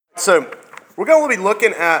So we're going to be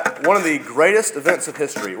looking at one of the greatest events of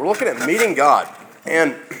history. We're looking at meeting God.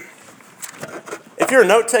 And if you're a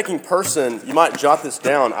note-taking person, you might jot this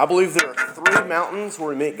down. I believe there are three mountains where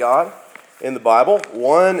we meet God in the Bible.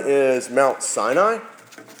 One is Mount Sinai,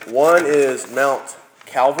 one is Mount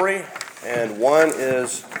Calvary, and one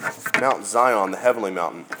is Mount Zion, the heavenly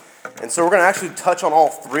mountain. And so we're going to actually touch on all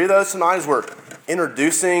three of those tonight as we're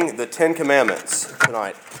introducing the Ten Commandments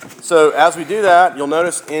tonight. So as we do that, you'll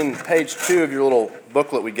notice in page 2 of your little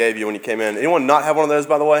booklet we gave you when you came in. Anyone not have one of those,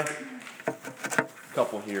 by the way? A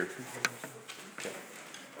couple here. Okay.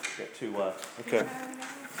 Got 2 left. Okay.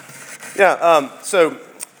 Yeah, so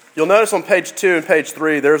you'll notice on page 2 and page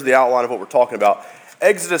 3, there's the outline of what we're talking about.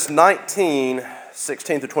 Exodus 19,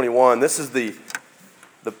 16 through 21. This is the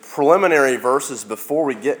preliminary verses before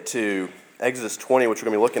we get to Exodus 20, which we're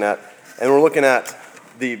going to be looking at. And we're looking at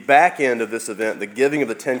the back end of this event, the giving of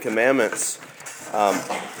the Ten Commandments.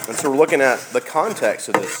 And so we're looking at the context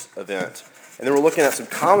of this event. And then we're looking at some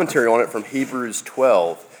commentary on it from Hebrews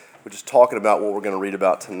 12, which is talking about what we're going to read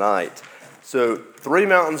about tonight. So 3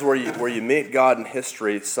 mountains where you meet God in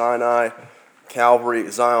history: Sinai, Calvary,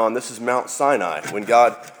 Zion. This is Mount Sinai. When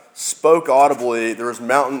God spoke audibly, the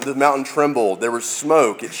mountain trembled, there was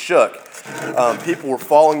smoke, it shook. People were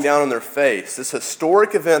falling down on their face. This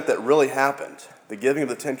historic event that really happened, the giving of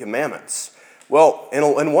the Ten Commandments. Well,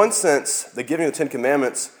 in one sense, the giving of the Ten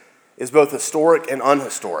Commandments is both historic and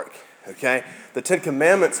unhistoric, okay? The Ten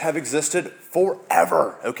Commandments have existed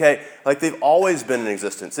forever, okay? Like they've always been in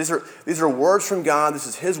existence. These are words from God. This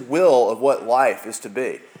is His will of what life is to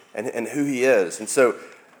be and who He is. And so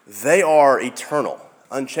they are eternal,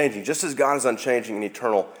 unchanging. Just as God is unchanging and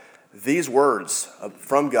eternal, these words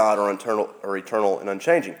from God are eternal and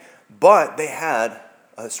unchanging. But they had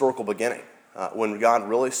a historical beginning when God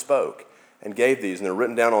really spoke and gave these, and they're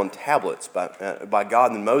written down on tablets by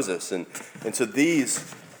God and Moses. And so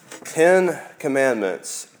these 10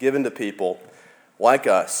 commandments given to people like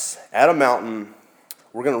us at a mountain,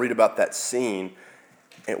 we're going to read about that scene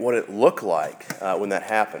and what it looked like when that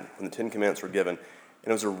happened, when the 10 commandments were given.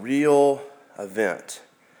 And it was a real event.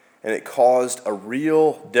 And it caused a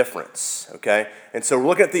real difference, okay? And so we're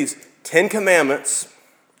looking at these 10 commandments.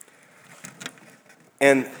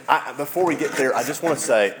 And before we get there, I just want to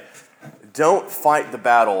say, don't fight the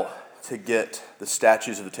battle to get the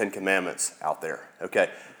statues of the 10 commandments out there,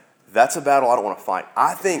 okay? That's a battle I don't want to fight.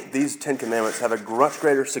 I think these 10 commandments have a much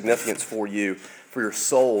greater significance for you, for your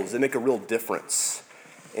souls. They make a real difference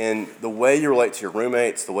in the way you relate to your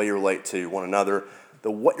roommates, the way you relate to one another,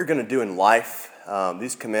 what you're going to do in life.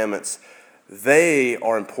 These commandments, they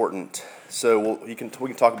are important. So we can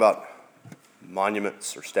talk about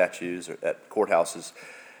monuments or statues at courthouses,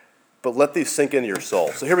 but let these sink into your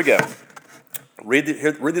soul. So here we go. Read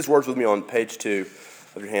these words with me on page 2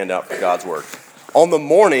 of your handout for God's Word. On the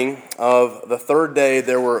morning of the 3rd day,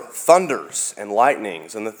 there were thunders and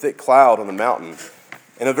lightnings and the thick cloud on the mountain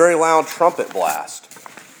and a very loud trumpet blast,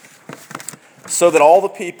 so that all the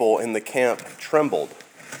people in the camp trembled.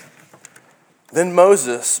 Then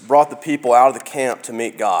Moses brought the people out of the camp to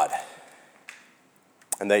meet God,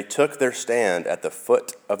 and they took their stand at the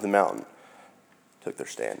foot of the mountain.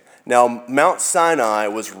 Now, Mount Sinai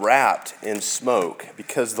was wrapped in smoke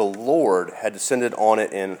because the Lord had descended on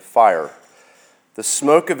it in fire. The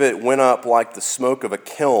smoke of it went up like the smoke of a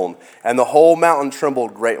kiln, and the whole mountain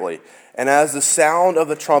trembled greatly. And as the sound of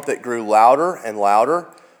the trumpet grew louder and louder,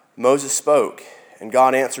 Moses spoke, and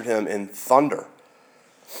God answered him in thunder.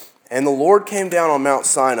 And the Lord came down on Mount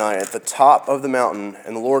Sinai at the top of the mountain,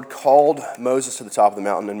 and the Lord called Moses to the top of the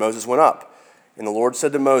mountain, and Moses went up. And the Lord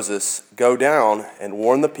said to Moses, "Go down and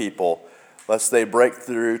warn the people, lest they break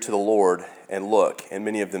through to the Lord and look, and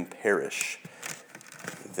many of them perish."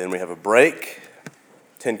 Then we have a break.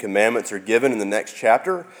 10 commandments are given in the next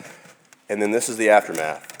chapter, and then this is the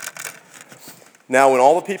aftermath. Now when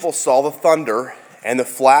all the people saw the thunder and the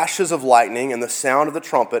flashes of lightning and the sound of the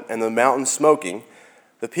trumpet and the mountain smoking,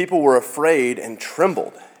 the people were afraid and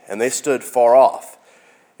trembled, and they stood far off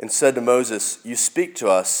and said to Moses, "You speak to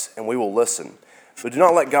us, and we will listen. But do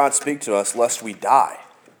not let God speak to us, lest we die."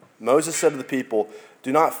 Moses said to the people,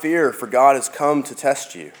 "Do not fear, for God has come to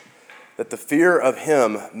test you, that the fear of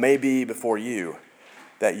Him may be before you,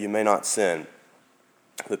 that you may not sin."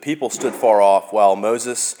 The people stood far off, while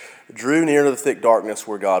Moses drew near to the thick darkness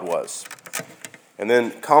where God was. And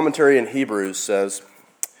then commentary in Hebrews says,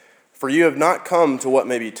 "For you have not come to what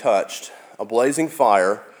may be touched, a blazing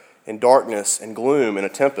fire, and darkness, and gloom, and a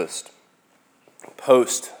tempest,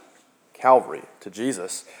 post-Calvary, to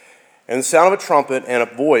Jesus, and the sound of a trumpet, and a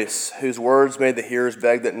voice whose words made the hearers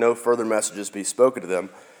beg that no further messages be spoken to them.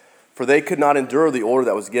 For they could not endure the order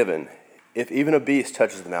that was given. If even a beast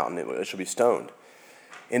touches the mountain, it shall be stoned.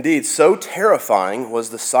 Indeed, so terrifying was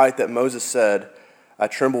the sight that Moses said, I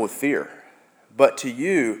tremble with fear. But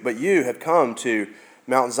you have come to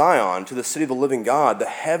Mount Zion, to the city of the living God, the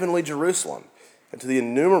heavenly Jerusalem, and to the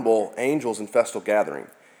innumerable angels in festal gathering,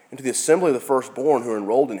 and to the assembly of the firstborn who are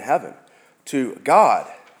enrolled in heaven, to God,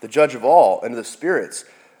 the judge of all, and to the spirits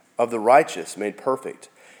of the righteous made perfect,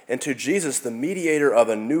 and to Jesus, the mediator of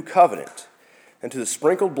a new covenant, and to the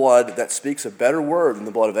sprinkled blood that speaks a better word than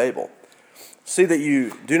the blood of Abel. See that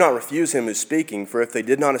you do not refuse him who is speaking, for if they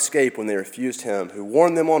did not escape when they refused him who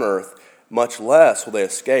warned them on earth, much less will they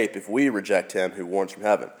escape if we reject him who warns from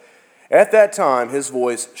heaven. At that time his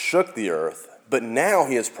voice shook the earth, but now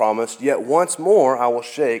he has promised, yet once more I will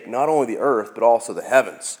shake not only the earth, but also the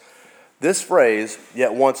heavens. This phrase,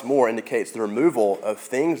 yet once more, indicates the removal of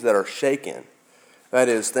things that are shaken, that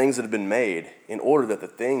is, things that have been made, in order that the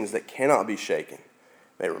things that cannot be shaken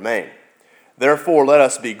may remain. Therefore, let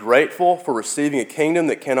us be grateful for receiving a kingdom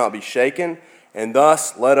that cannot be shaken, and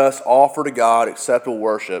thus let us offer to God acceptable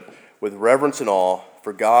worship with reverence and awe,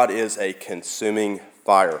 for God is a consuming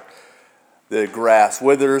fire. The grass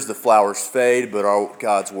withers, the flowers fade, but our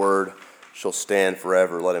God's word shall stand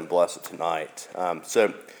forever. Let him bless it tonight.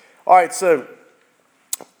 So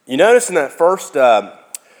you notice in that first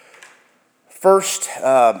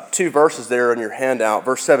two verses there in your handout,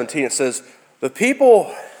 verse 17, it says, the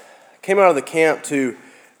people came out of the camp to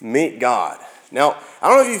meet God. Now, I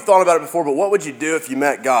don't know if you've thought about it before, but what would you do if you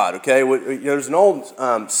met God? Okay, there's an old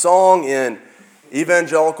song in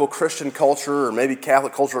evangelical Christian culture, or maybe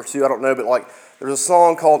Catholic culture too, I don't know, but like there's a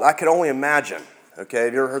song called I Can Only Imagine. Okay,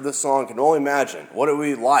 have you ever heard this song? I can only imagine. What it would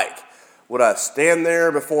be like? Would I stand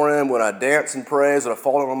there before him? Would I dance and praise? Would I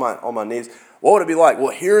fall down on my knees? What would it be like?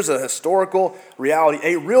 Well, here's a historical reality,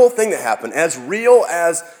 a real thing that happened, as real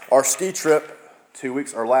as our ski trip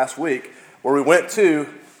last week, where we went to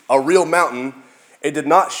a real mountain. It did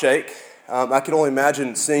not shake. I can only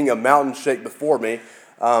imagine seeing a mountain shake before me.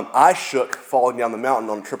 I shook falling down the mountain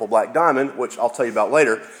on a triple black diamond, which I'll tell you about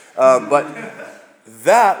later. But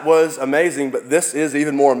that was amazing, but this is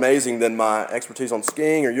even more amazing than my expertise on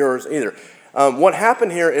skiing or yours either. What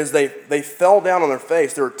happened here is they fell down on their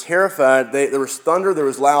face. They were terrified. There was thunder. There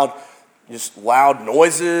was loud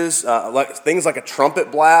noises, like things like a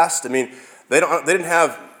trumpet blast. I mean, they didn't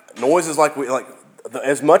have noises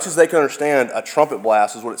as much as they could understand. A trumpet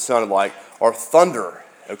blast is what it sounded like, or thunder.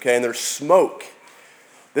 Okay, and there's smoke.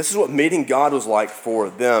 This is what meeting God was like for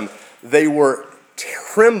them. They were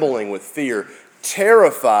trembling with fear,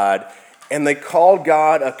 terrified, and they called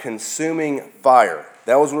God a consuming fire.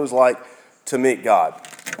 That was what it was like to meet God.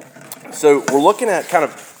 So we're looking at kind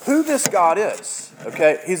of who this God is.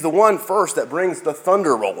 Okay, he's the one first that brings the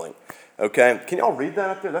thunder rolling. Okay, can y'all read that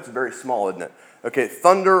up there? That's very small, isn't it? Okay,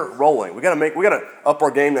 thunder rolling. We got to up our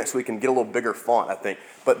game next week and get a little bigger font, I think.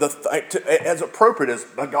 But as appropriate as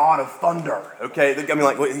the God of thunder. Okay, I mean,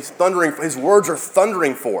 like he's thundering. His words are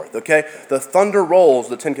thundering forth. Okay, the thunder rolls.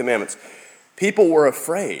 The Ten Commandments. People were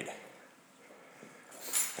afraid.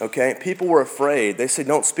 Okay, people were afraid. They said,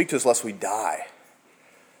 "Don't speak to us lest we die."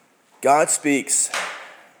 God speaks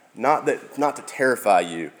not to terrify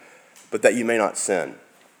you, but that you may not sin.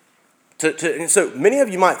 So many of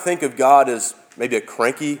you might think of God as maybe a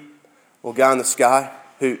cranky little guy in the sky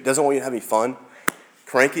who doesn't want you to have any fun.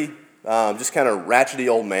 Cranky, just kind of ratchety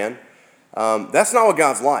old man. That's not what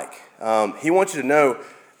God's like. He wants you to know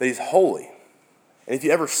that he's holy. And if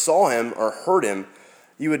you ever saw him or heard him,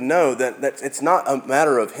 you would know that it's not a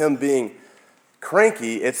matter of him being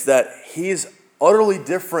cranky. It's that he's utterly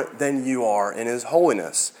different than you are in his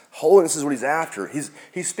holiness. Holiness is what he's after. He's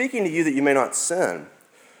speaking to you that you may not sin,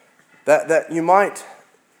 that you might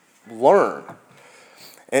learn.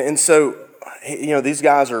 And so, these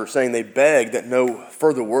guys are saying they begged that no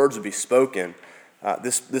further words would be spoken.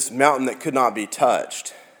 This mountain that could not be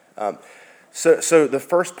touched. So the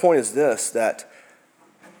first point is this,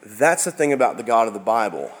 that's the thing about the God of the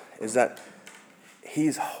Bible, is that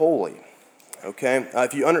he's holy. Okay,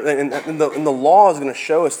 and the law is going to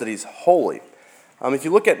show us that he's holy. If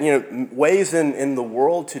you look at ways in the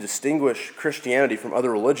world to distinguish Christianity from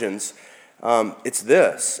other religions, it's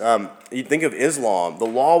this. You think of Islam. The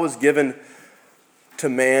law was given to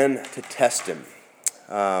man to test him,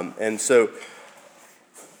 and so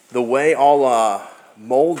the way Allah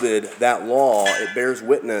molded that law, it bears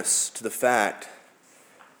witness to the fact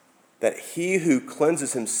that he who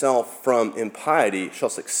cleanses himself from impiety shall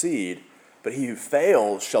succeed, but he who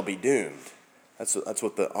fails shall be doomed. That's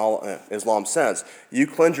what Islam says. You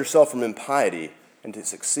cleanse yourself from impiety and to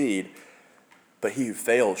succeed, but he who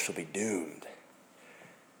fails shall be doomed.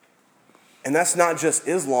 And that's not just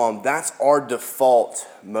Islam, that's our default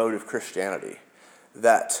mode of Christianity.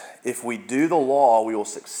 That if we do the law, we will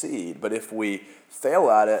succeed, but if we fail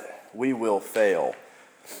at it, we will fail.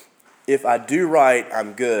 If I do right,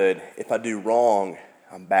 I'm good. If I do wrong,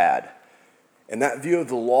 I'm bad. And that view of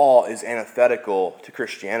the law is antithetical to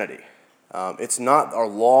Christianity. It's not our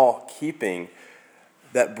law keeping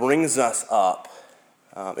that brings us up.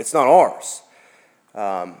 It's not ours.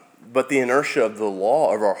 But the inertia of the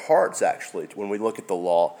law, of our hearts actually, when we look at the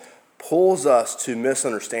law, pulls us to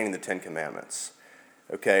misunderstanding the Ten Commandments.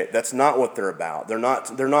 Okay, that's not what they're about. They're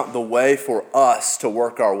not the way for us to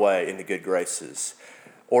work our way into good graces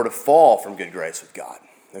or to fall from good grace with God.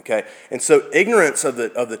 Okay, and so ignorance of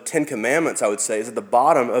the Ten Commandments, I would say, is at the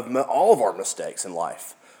bottom of all of our mistakes in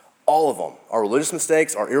life. All of them. Our religious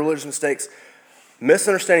mistakes, our irreligious mistakes.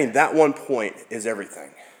 Misunderstanding that one point is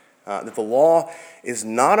everything. That the law is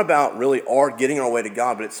not about really getting our way to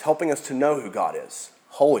God, but it's helping us to know who God is.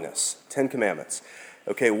 Holiness, Ten Commandments.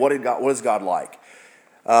 Okay, what is God like?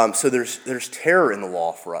 So there's terror in the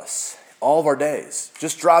law for us all of our days.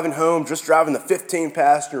 Just driving the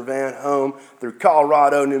 15-passenger van home through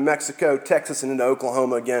Colorado, New Mexico, Texas, and into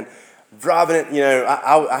Oklahoma again. Driving it,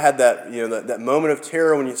 I had that, that moment of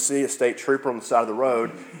terror when you see a state trooper on the side of the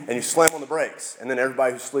road and you slam on the brakes, and then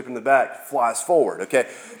everybody who's sleeping in the back flies forward, okay?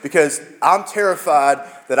 Because I'm terrified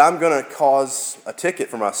that I'm going to cause a ticket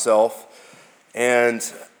for myself, and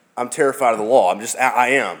I'm terrified of the law. I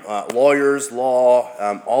am. Lawyers,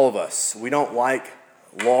 law, all of us. We don't like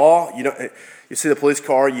law. You see the police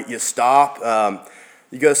car, you stop.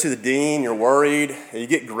 You go see the dean, you're worried, you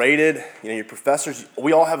get graded, your professors,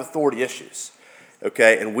 we all have authority issues,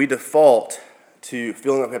 okay? And we default to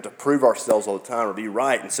feeling like we have to prove ourselves all the time or be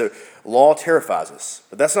right. And so law terrifies us.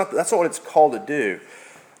 But that's not what it's called to do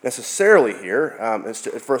necessarily here. It's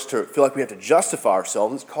for us to feel like we have to justify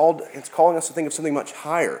ourselves. It's calling us to think of something much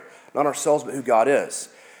higher, not ourselves, but who God is,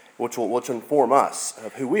 which will inform us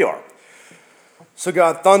of who we are. So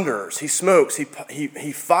God thunders, he smokes, he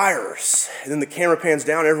fires, and then the camera pans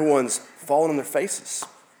down, everyone's falling on their faces.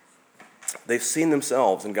 They've seen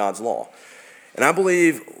themselves in God's law. And I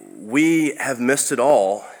believe we have missed it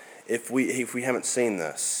all if we haven't seen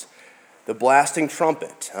this. The blasting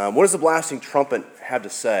trumpet. What does the blasting trumpet have to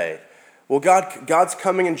say? Well, God's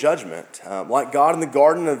coming in judgment. Like God in the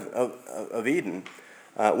Garden of Eden,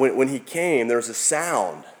 when he came, there was a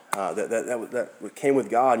sound that came with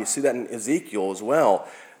God. You see that in Ezekiel as well.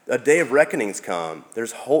 A day of reckonings come.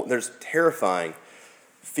 There's terrifying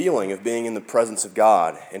feeling of being in the presence of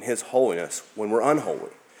God and his holiness when we're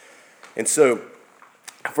unholy. And so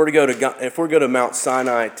if we're to go to Mount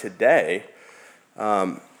Sinai today,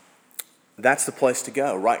 that's the place to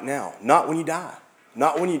go right now. Not when you die.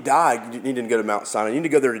 Not when you die, you need to go to Mount Sinai. You need to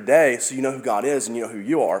go there today so you know who God is and you know who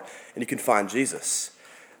you are, and you can find Jesus.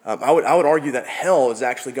 I would argue that hell is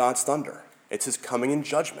actually God's thunder. It's his coming in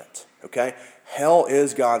judgment, okay? Hell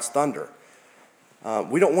is God's thunder.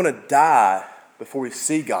 We don't want to die before we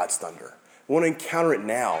see God's thunder. We want to encounter it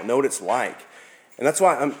now, know what it's like. And that's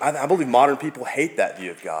why I believe modern people hate that view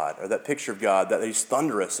of God, or that picture of God, that he's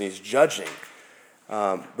thunderous and he's judging.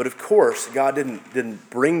 But of course, God didn't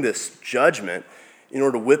bring this judgment in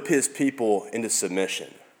order to whip his people into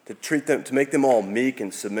submission, to make them all meek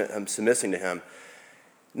and submitting to him.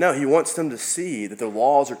 No, he wants them to see that their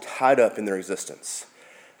laws are tied up in their existence.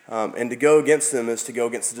 And to go against them is to go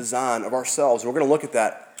against the design of ourselves. And we're going to look at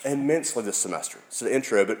that immensely this semester. It's the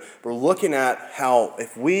intro, but we're looking at how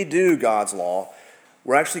if we do God's law,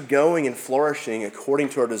 we're actually going and flourishing according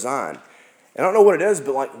to our design. And I don't know what it is,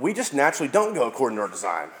 but we just naturally don't go according to our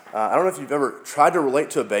design. I don't know if you've ever tried to relate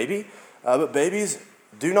to a baby, but babies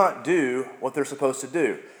do not do what they're supposed to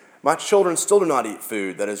do. My children still do not eat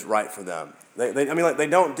food that is right for them. They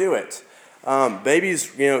don't do it.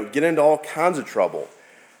 Babies, get into all kinds of trouble.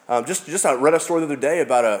 I read a story the other day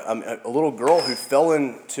about a little girl who fell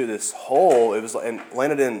into this hole. And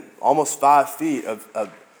landed in almost 5 feet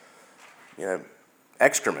of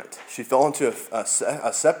excrement. She fell into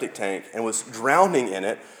a septic tank and was drowning in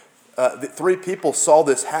it. 3 people saw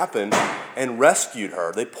this happen and rescued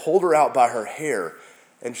her. They pulled her out by her hair,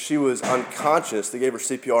 and she was unconscious. They gave her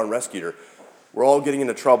CPR and rescued her. We're all getting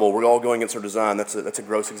into trouble. We're all going against our design. That's a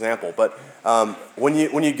gross example. But when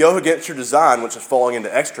you go against your design, which is falling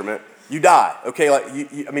into excrement, you die. Okay,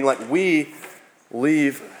 we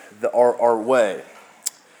leave our way.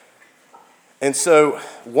 And so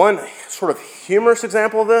one sort of humorous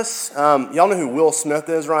example of this, y'all know who Will Smith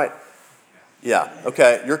is, right? Yeah,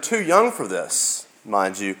 okay. You're too young for this,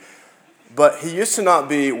 mind you. But he used to not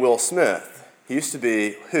be Will Smith. He used to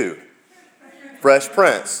be who? Fresh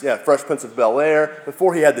Prince. Yeah, Fresh Prince of Bel-Air.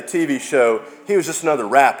 Before he had the TV show, he was just another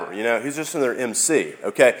rapper, you know. He was just another MC,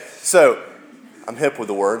 okay? So, I'm hip with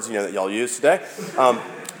the words, you know, that y'all use today.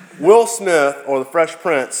 Will Smith, or the Fresh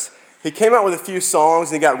Prince, he came out with a few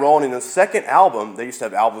songs and he got rolling. In the second album, they used to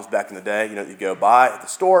have albums back in the day, you know, you go buy at the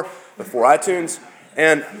store before iTunes.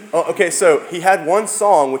 And, so he had one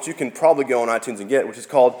song, which you can probably go on iTunes and get, which is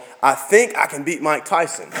called, I Think I Can Beat Mike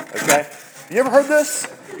Tyson, okay? You ever heard this?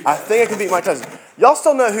 I Think I Can Beat Mike Tyson. Y'all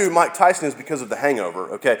still know who Mike Tyson is because of The Hangover,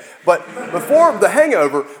 okay? But before The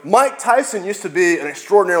Hangover, Mike Tyson used to be an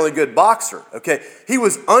extraordinarily good boxer, okay? He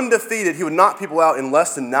was undefeated. He would knock people out in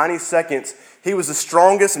less than 90 seconds. He was the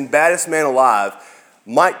strongest and baddest man alive,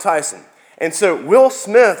 Mike Tyson. And so Will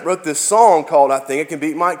Smith wrote this song called I Think I Can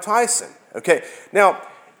Beat Mike Tyson. Okay, now,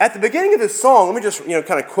 at the beginning of this song, let me just,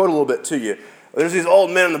 kind of quote a little bit to you. There's these old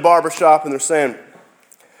men in the barbershop, and they're saying,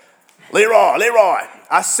 Leroy,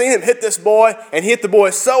 I seen him hit this boy, and he hit the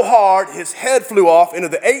boy so hard, his head flew off into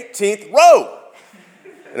the 18th row.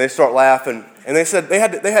 And they start laughing, and they said they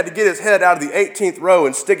had to get his head out of the 18th row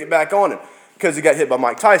and stick it back on him because he got hit by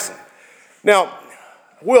Mike Tyson. Now,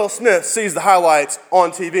 Will Smith sees the highlights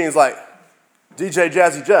on TV, and he's like, DJ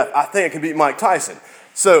Jazzy Jeff, I think I can beat Mike Tyson.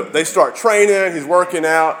 So they start training. He's working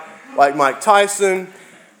out like Mike Tyson,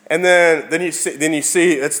 and then you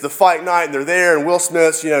see it's the fight night, and they're there, and Will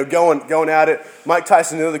Smith's going at it. Mike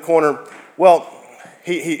Tyson in the other corner. Well,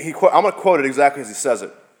 I'm going to quote it exactly as he says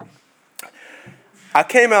it. I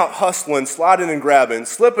came out hustling, sliding and grabbing,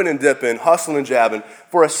 slipping and dipping, hustling and jabbing.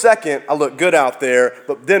 For a second, I looked good out there,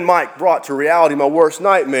 but then Mike brought to reality my worst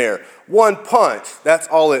nightmare. One punch, that's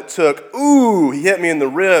all it took. Ooh, he hit me in the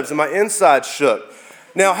ribs, and my insides shook.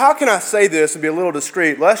 Now, how can I say this and be a little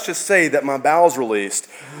discreet? Let's just say that my bowels released.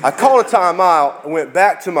 I called a timeout and went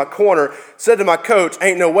back to my corner, said to my coach,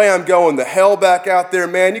 ain't no way I'm going the hell back out there,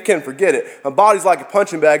 man. You can forget it. My body's like a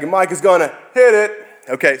punching bag, and Mike is going to hit it.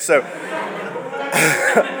 Okay, so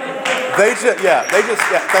thank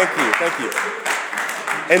you.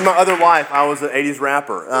 In my other life, I was an 80s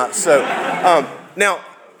rapper. Now,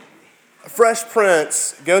 Fresh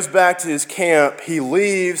Prince goes back to his camp. He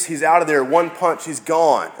leaves. He's out of there. One punch, he's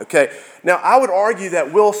gone. Okay. Now, I would argue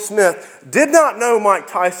that Will Smith did not know Mike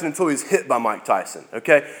Tyson until he was hit by Mike Tyson.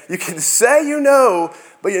 Okay. You can say you know,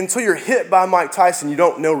 but until you're hit by Mike Tyson, you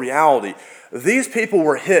don't know reality. These people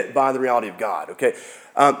were hit by the reality of God. Okay.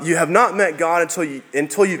 You have not met God until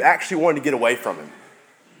you've actually wanted to get away from Him.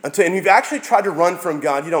 And you've actually tried to run from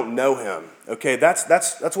God, you don't know Him. Okay, that's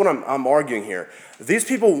what I'm arguing here. These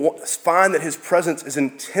people find that His presence is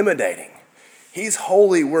intimidating. He's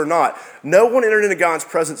holy, we're not. No one entered into God's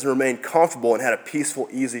presence and remained comfortable and had a peaceful,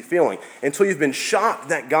 easy feeling. Until you've been shocked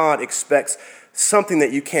that God expects something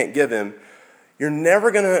that you can't give Him, you're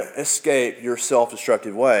never going to escape your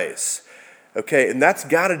self-destructive ways. Okay, and that's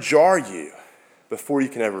got to jar you before you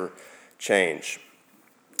can ever change.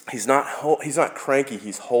 He's not cranky,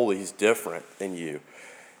 He's holy, He's different than you.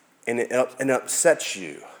 And it upsets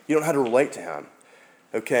you. You don't know how to relate to Him.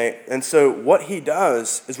 Okay? And so what He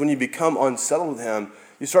does is when you become unsettled with Him,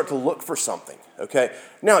 you start to look for something. Okay?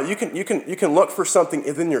 Now, you can look for something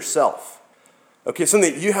within yourself. Okay,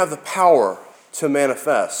 something that you have the power to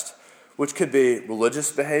manifest, which could be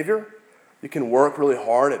religious behavior. You can work really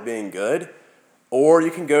hard at being good, or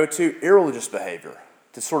you can go to irreligious behavior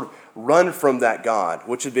to sort of run from that God,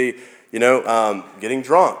 which would be, getting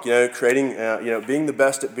drunk, creating, being the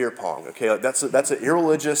best at beer pong. Okay, like that's an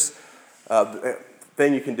irreligious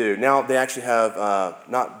thing you can do. Now they actually have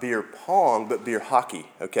not beer pong, but beer hockey.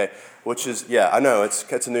 Okay, which is I know it's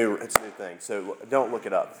a new thing. So don't look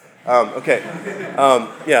it up.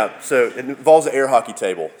 So it involves an air hockey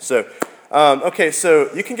table. So. So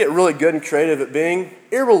you can get really good and creative at being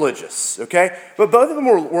irreligious, okay? But both of them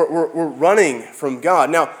were running from God.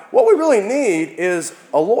 Now, what we really need is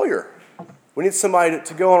a lawyer. We need somebody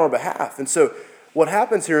to go on our behalf. And so what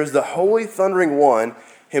happens here is the Holy Thundering One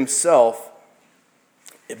Himself,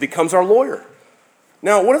 it becomes our lawyer.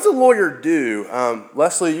 Now, what does a lawyer do?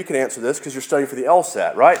 Leslie, you can answer this because you're studying for the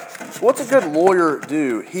LSAT, right? What's a good lawyer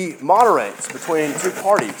do? He moderates between two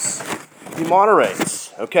parties. He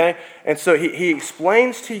moderates, okay? And so he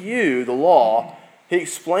explains to you the law. He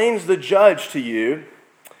explains the judge to you.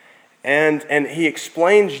 And he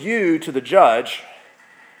explains you to the judge.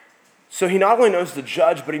 So he not only knows the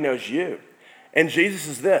judge, but he knows you. And Jesus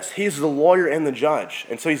is this. He's the lawyer and the judge.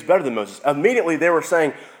 And so he's better than Moses. Immediately they were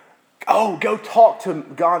saying, oh, go talk to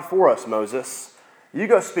God for us, Moses. You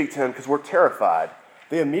go speak to Him because we're terrified.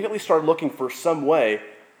 They immediately started looking for some way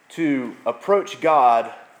to approach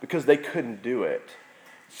God because they couldn't do it.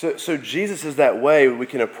 So Jesus is that way we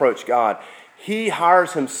can approach God. He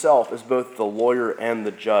hires himself as both the lawyer and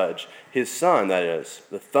the judge. His son, that is,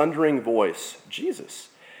 the thundering voice, Jesus.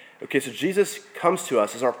 Okay, so Jesus comes to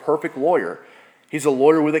us as our perfect lawyer. He's a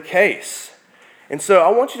lawyer with a case. And so I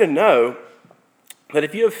want you to know that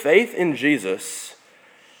if you have faith in Jesus,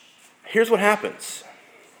 here's what happens.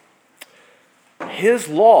 His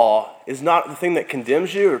law is not the thing that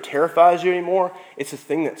condemns you or terrifies you anymore. It's the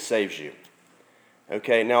thing that saves you.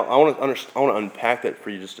 Okay, now I want to unpack that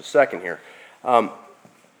for you just a second here.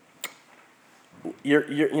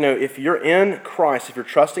 If you're in Christ, if you're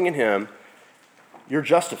trusting in Him, you're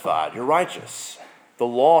justified, you're righteous. The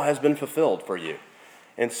law has been fulfilled for you.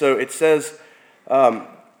 And so it says that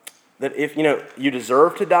if you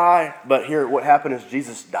deserve to die, but here what happened is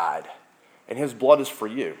Jesus died, and His blood is for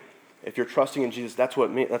you. If you're trusting in Jesus, that's what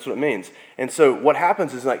it means. And so what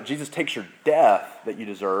happens is like Jesus takes your death that you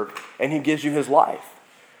deserve, and He gives you His life.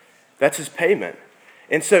 That's His payment.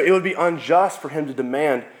 And so it would be unjust for Him to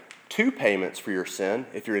demand 2 payments for your sin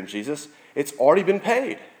if you're in Jesus. It's already been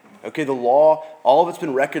paid. Okay, the law, all of it's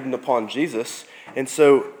been reckoned upon Jesus, and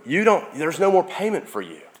so there's no more payment for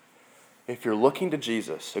you if you're looking to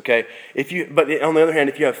Jesus. Okay, but on the other hand,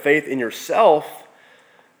 if you have faith in yourself,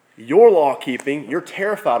 your law keeping, you're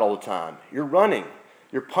terrified all the time. You're running.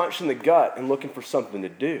 You're punched in the gut and looking for something to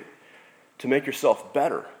do, to make yourself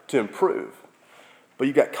better, to improve. But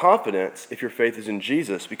you've got confidence if your faith is in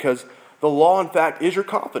Jesus, because the law, in fact, is your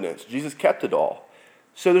confidence. Jesus kept it all.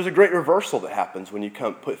 So there's a great reversal that happens when you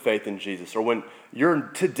put faith in Jesus, or when you're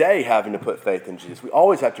today having to put faith in Jesus. We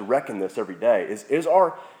always have to reckon this every day. Is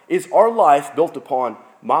our life built upon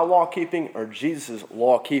my law keeping or Jesus'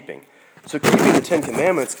 law keeping? So keeping the 10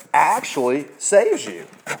 Commandments actually saves you.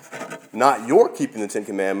 Not your keeping the 10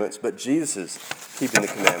 Commandments, but Jesus' keeping the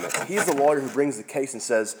commandments. He's the lawyer who brings the case and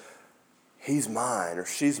says, he's mine or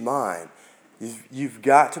she's mine. You've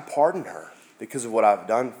got to pardon her because of what I've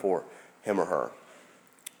done for him or her.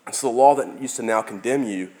 And so the law that used to now condemn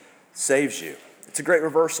you saves you. It's a great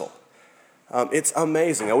reversal. It's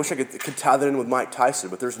amazing. I wish I could tie that in with Mike Tyson,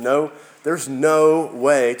 but there's no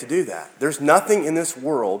way to do that. There's nothing in this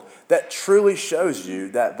world that truly shows you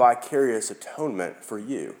that vicarious atonement for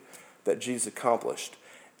you that Jesus accomplished.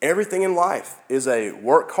 Everything in life is a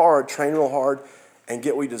work hard, train real hard, and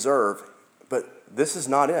get what we deserve. But this is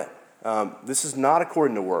not it. This is not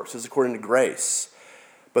according to works. This is according to grace.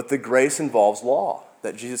 But the grace involves law,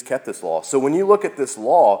 that Jesus kept this law. So when you look at this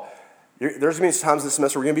law, there's going to be times this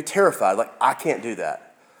semester we're going to be terrified, like, I can't do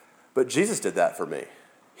that. But Jesus did that for me.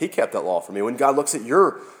 He kept that law for me. When God looks at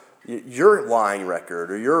your lying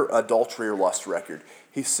record or your adultery or lust record,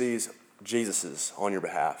 He sees Jesus's on your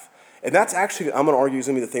behalf. And that's actually, I'm going to argue, is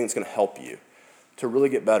going to be the thing that's going to help you to really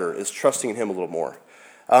get better, is trusting in Him a little more.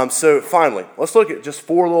 So finally, let's look at just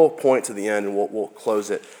 4 little points at the end, and we'll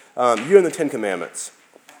close it. You and the 10 Commandments.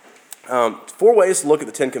 4 ways to look at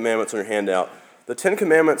the 10 Commandments on your handout. The 10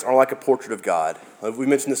 Commandments are like a portrait of God. We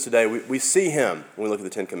mentioned this today. We see Him when we look at the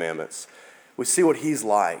 10 Commandments. We see what He's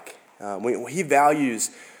like. He values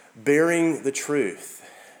bearing the truth.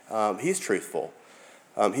 He's truthful.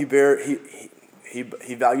 He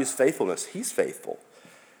values faithfulness. He's faithful.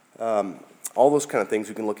 All those kind of things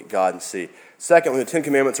we can look at God and see. Secondly, the 10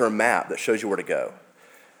 Commandments are a map that shows you where to go.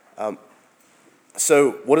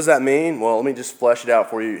 So what does that mean? Well, let me just flesh it out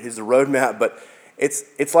for you. Here's the roadmap, but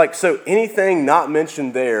it's like, so anything not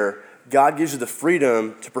mentioned there, God gives you the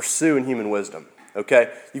freedom to pursue in human wisdom,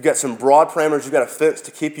 okay? You've got some broad parameters. You've got a fence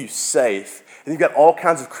to keep you safe, and you've got all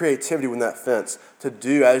kinds of creativity within that fence to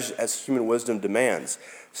do as human wisdom demands.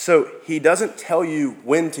 So He doesn't tell you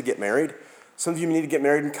when to get married. Some of you need to get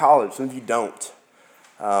married in college. Some of you don't.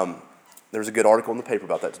 There's a good article in the paper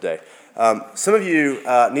about that today. Some of you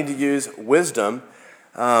need to use wisdom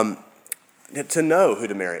to know who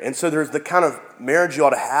to marry. And so there's the kind of marriage you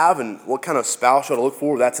ought to have and what kind of spouse you ought to look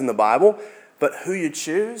for. That's in the Bible. But who you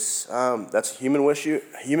choose, that's a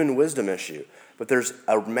human wisdom issue. But there's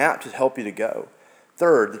a map to help you to go.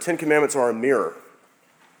 Third, the 10 Commandments are a mirror.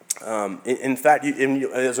 In fact,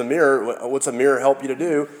 as a mirror, what's a mirror help you to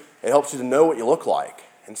do? It helps you to know what you look like.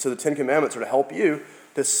 And so the 10 Commandments are to help you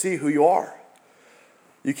to see who you are.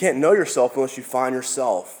 You can't know yourself unless you find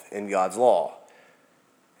yourself in God's law.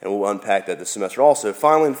 And we'll unpack that this semester also.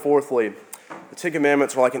 Finally and fourthly, the 10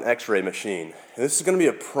 Commandments are like an x-ray machine. And this is going to be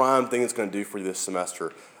a prime thing it's going to do for you this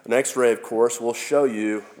semester. An x-ray, of course, will show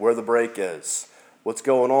you where the break is, what's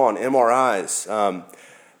going on. MRIs,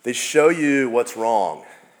 they show you what's wrong.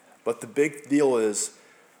 But the big deal is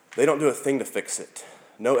they don't do a thing to fix it.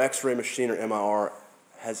 No x-ray machine or MRI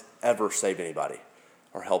has ever saved anybody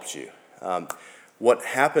or helped you. What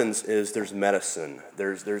happens is there's medicine.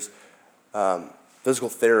 There's physical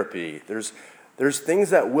therapy. There's things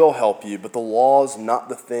that will help you, but the law is not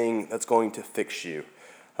the thing that's going to fix you.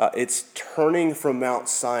 It's turning from Mount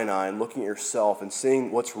Sinai and looking at yourself and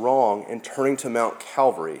seeing what's wrong and turning to Mount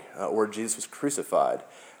Calvary, where Jesus was crucified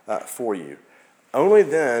for you. Only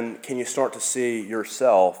then can you start to see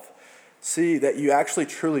yourself, see that you actually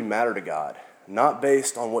truly matter to God, not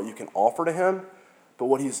based on what you can offer to him, but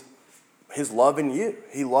what his love in you.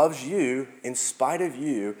 He loves you in spite of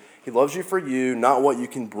you. He loves you for you, not what you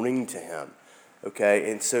can bring to him.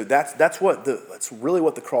 Okay, and so that's really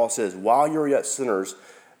what the cross is. While you're yet sinners,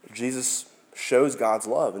 Jesus shows God's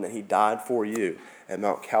love and that he died for you at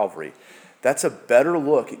Mount Calvary. That's a better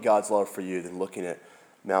look at God's love for you than looking at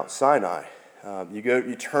Mount Sinai.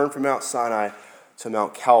 You turn from Mount Sinai to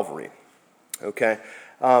Mount Calvary. Okay,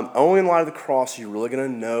 only in light of the cross are you really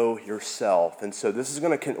going to know yourself. And so this is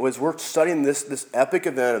going to, as we're studying this epic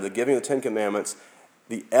event of the giving of the Ten Commandments,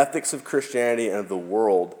 the ethics of Christianity and of the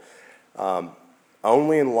world.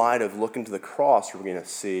 Only in light of looking to the cross are we going to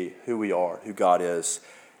see who we are, who God is,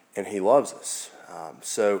 and he loves us.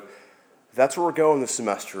 So that's where we're going this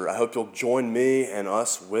semester. I hope you'll join me and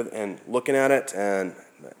us and looking at it, and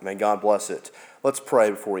may God bless it. Let's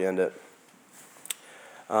pray before we end it.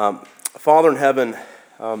 Father in heaven,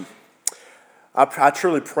 I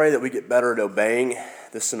truly pray that we get better at obeying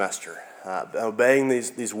this semester, obeying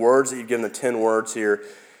these words that you've given, the 10 words here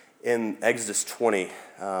in Exodus 20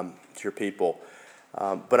 to your people.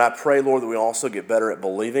 But I pray, Lord, that we also get better at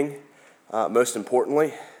believing, most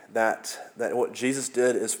importantly, that what Jesus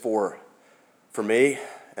did is for me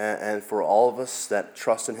and for all of us that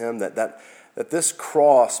trust in him, that this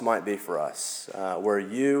cross might be for us, where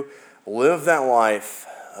you live that life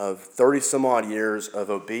of 30 some odd years of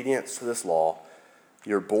obedience to this law.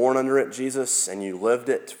 You're born under it, Jesus, and you lived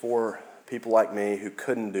it for people like me who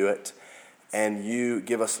couldn't do it, and you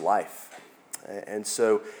give us life. And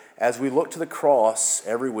so as we look to the cross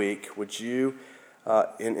every week, would you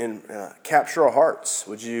capture our hearts?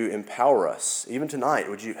 Would you empower us? Even tonight,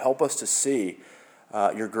 would you help us to see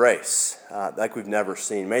your grace like we've never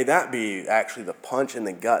seen? May that be actually the punch in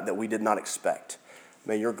the gut that we did not expect.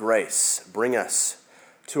 May your grace bring us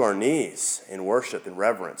to our knees in worship and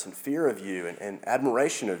reverence and fear of you and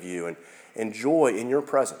admiration of you and joy in your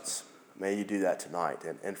presence. May you do that tonight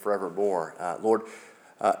and forevermore. Lord,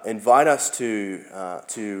 invite us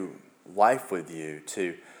to life with you,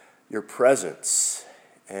 to your presence,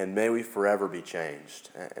 and may we forever be changed.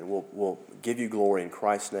 And we'll give you glory in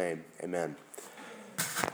Christ's name. Amen.